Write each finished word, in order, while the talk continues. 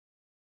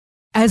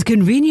As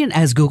convenient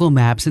as Google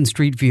Maps and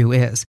Street View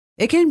is,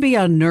 it can be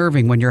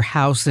unnerving when your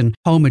house and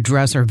home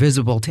address are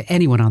visible to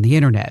anyone on the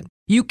internet.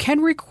 You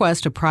can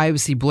request a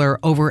privacy blur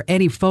over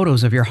any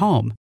photos of your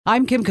home.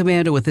 I'm Kim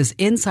Komando with this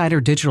insider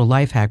digital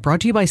life hack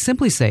brought to you by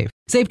SimpliSafe.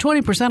 Save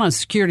 20% on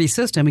security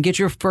system and get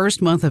your first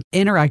month of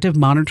interactive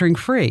monitoring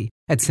free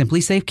at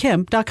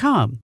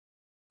simplysafekim.com.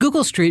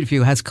 Google Street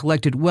View has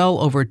collected well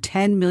over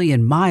 10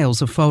 million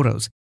miles of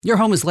photos. Your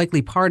home is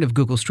likely part of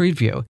Google Street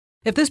View.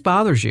 If this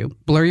bothers you,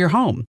 blur your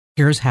home.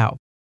 Here's how.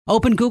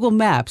 Open Google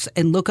Maps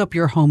and look up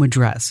your home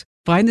address.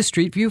 Find the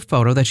Street View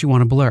photo that you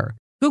want to blur.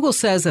 Google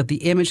says that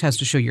the image has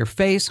to show your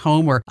face,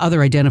 home, or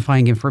other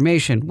identifying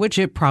information, which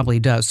it probably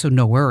does, so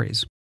no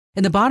worries.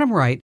 In the bottom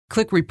right,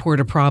 click Report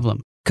a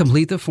Problem.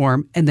 Complete the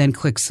form and then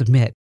click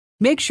Submit.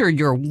 Make sure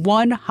you're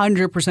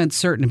 100%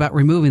 certain about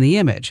removing the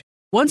image.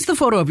 Once the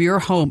photo of your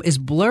home is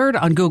blurred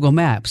on Google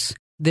Maps,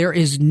 there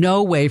is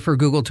no way for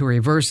Google to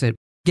reverse it.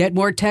 Get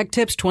more tech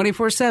tips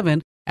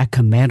 24/7 at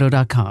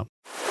Komando.com.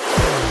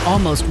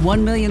 Almost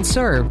 1 million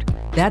served.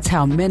 That's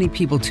how many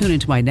people tune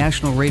into my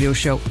national radio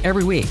show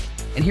every week.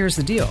 And here's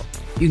the deal.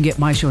 You can get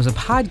my show as a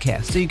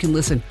podcast, so you can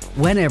listen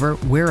whenever,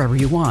 wherever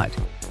you want.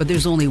 But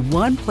there's only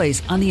one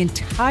place on the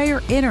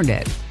entire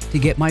internet to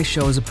get my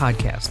show as a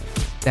podcast.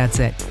 That's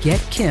at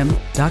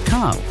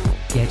getkim.com.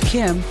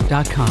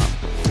 Getkim.com.